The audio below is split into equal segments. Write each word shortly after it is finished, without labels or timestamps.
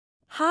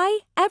Hi,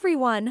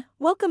 everyone,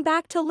 welcome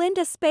back to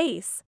Linda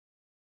Space.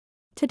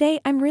 Today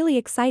I'm really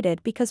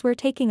excited because we're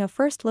taking a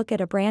first look at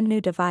a brand new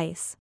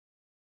device.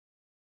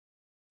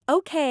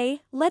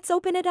 Okay, let's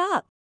open it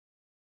up.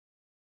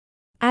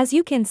 As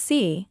you can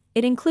see,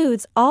 it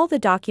includes all the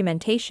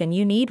documentation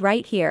you need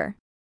right here.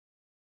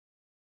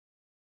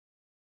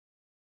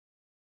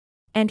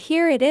 And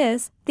here it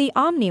is, the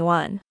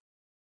OmniOne.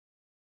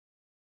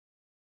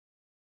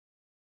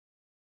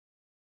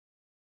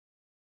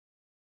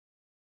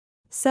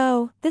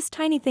 So, this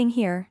tiny thing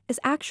here is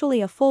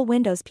actually a full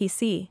Windows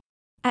PC.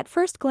 At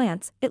first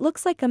glance, it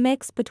looks like a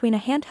mix between a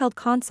handheld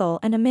console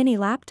and a mini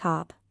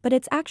laptop, but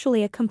it's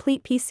actually a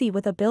complete PC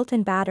with a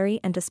built-in battery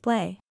and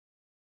display.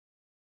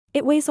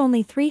 It weighs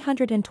only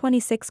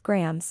 326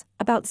 grams,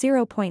 about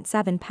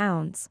 0.7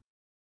 pounds.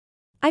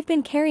 I've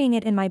been carrying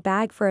it in my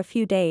bag for a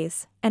few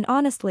days, and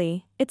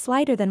honestly, it's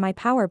lighter than my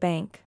power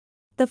bank.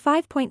 The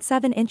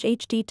 5.7-inch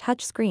HD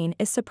touchscreen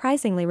is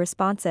surprisingly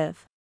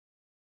responsive.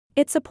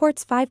 It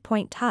supports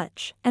 5-point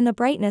touch, and the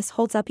brightness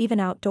holds up even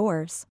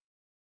outdoors.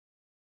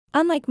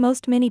 Unlike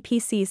most mini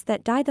PCs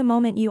that die the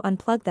moment you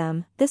unplug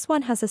them, this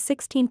one has a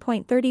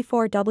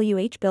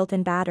 16.34 Wh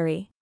built-in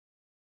battery.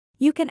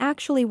 You can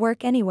actually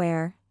work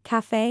anywhere,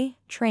 cafe,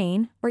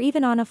 train, or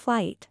even on a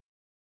flight.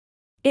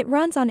 It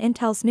runs on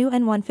Intel's new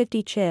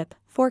N150 chip,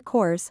 4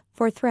 cores,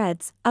 4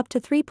 threads, up to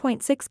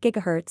 3.6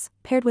 GHz,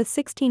 paired with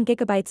 16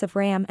 GB of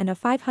RAM and a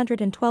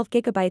 512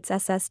 GB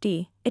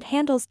SSD, it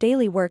handles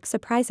daily work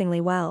surprisingly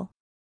well.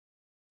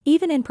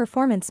 Even in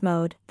performance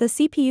mode, the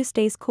CPU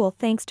stays cool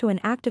thanks to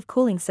an active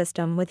cooling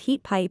system with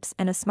heat pipes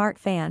and a smart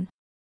fan.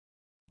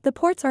 The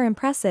ports are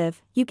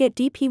impressive. You get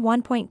DP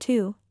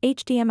 1.2,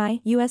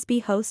 HDMI,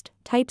 USB host,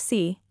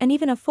 Type-C, and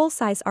even a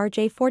full-size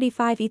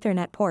RJ45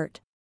 Ethernet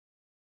port.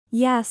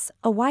 Yes,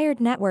 a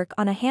wired network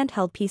on a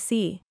handheld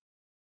PC.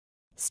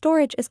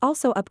 Storage is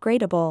also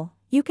upgradable.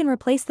 You can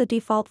replace the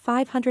default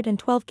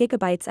 512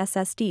 GB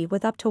SSD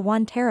with up to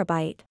 1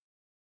 TB.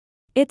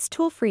 It's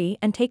tool-free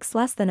and takes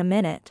less than a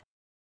minute.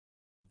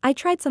 I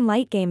tried some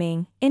light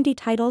gaming, indie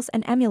titles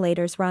and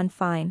emulators run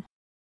fine.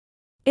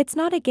 It's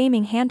not a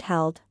gaming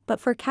handheld, but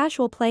for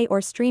casual play or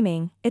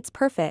streaming, it's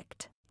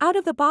perfect. Out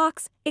of the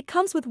box, it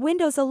comes with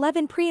Windows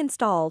 11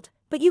 pre-installed,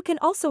 but you can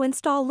also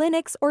install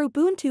Linux or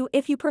Ubuntu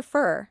if you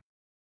prefer.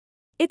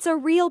 It's a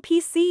real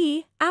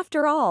PC,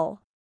 after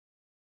all.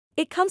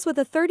 It comes with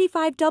a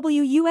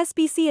 35W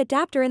USB-C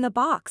adapter in the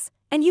box,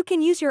 and you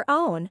can use your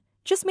own,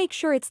 just make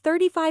sure it's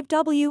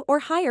 35W or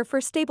higher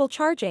for stable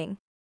charging.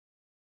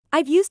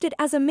 I've used it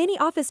as a mini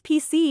office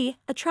PC,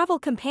 a travel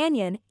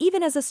companion,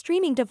 even as a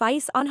streaming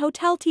device on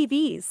hotel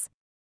TVs.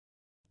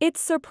 It's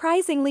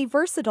surprisingly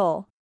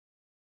versatile.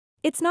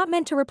 It's not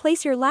meant to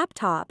replace your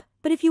laptop,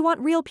 but if you want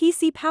real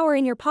PC power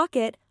in your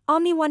pocket,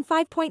 OmniOne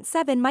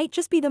 5.7 might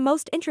just be the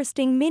most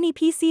interesting mini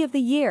PC of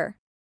the year.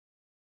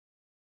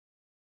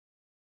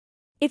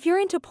 If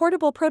you're into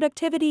portable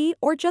productivity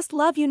or just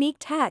love unique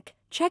tech,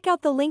 check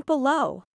out the link below.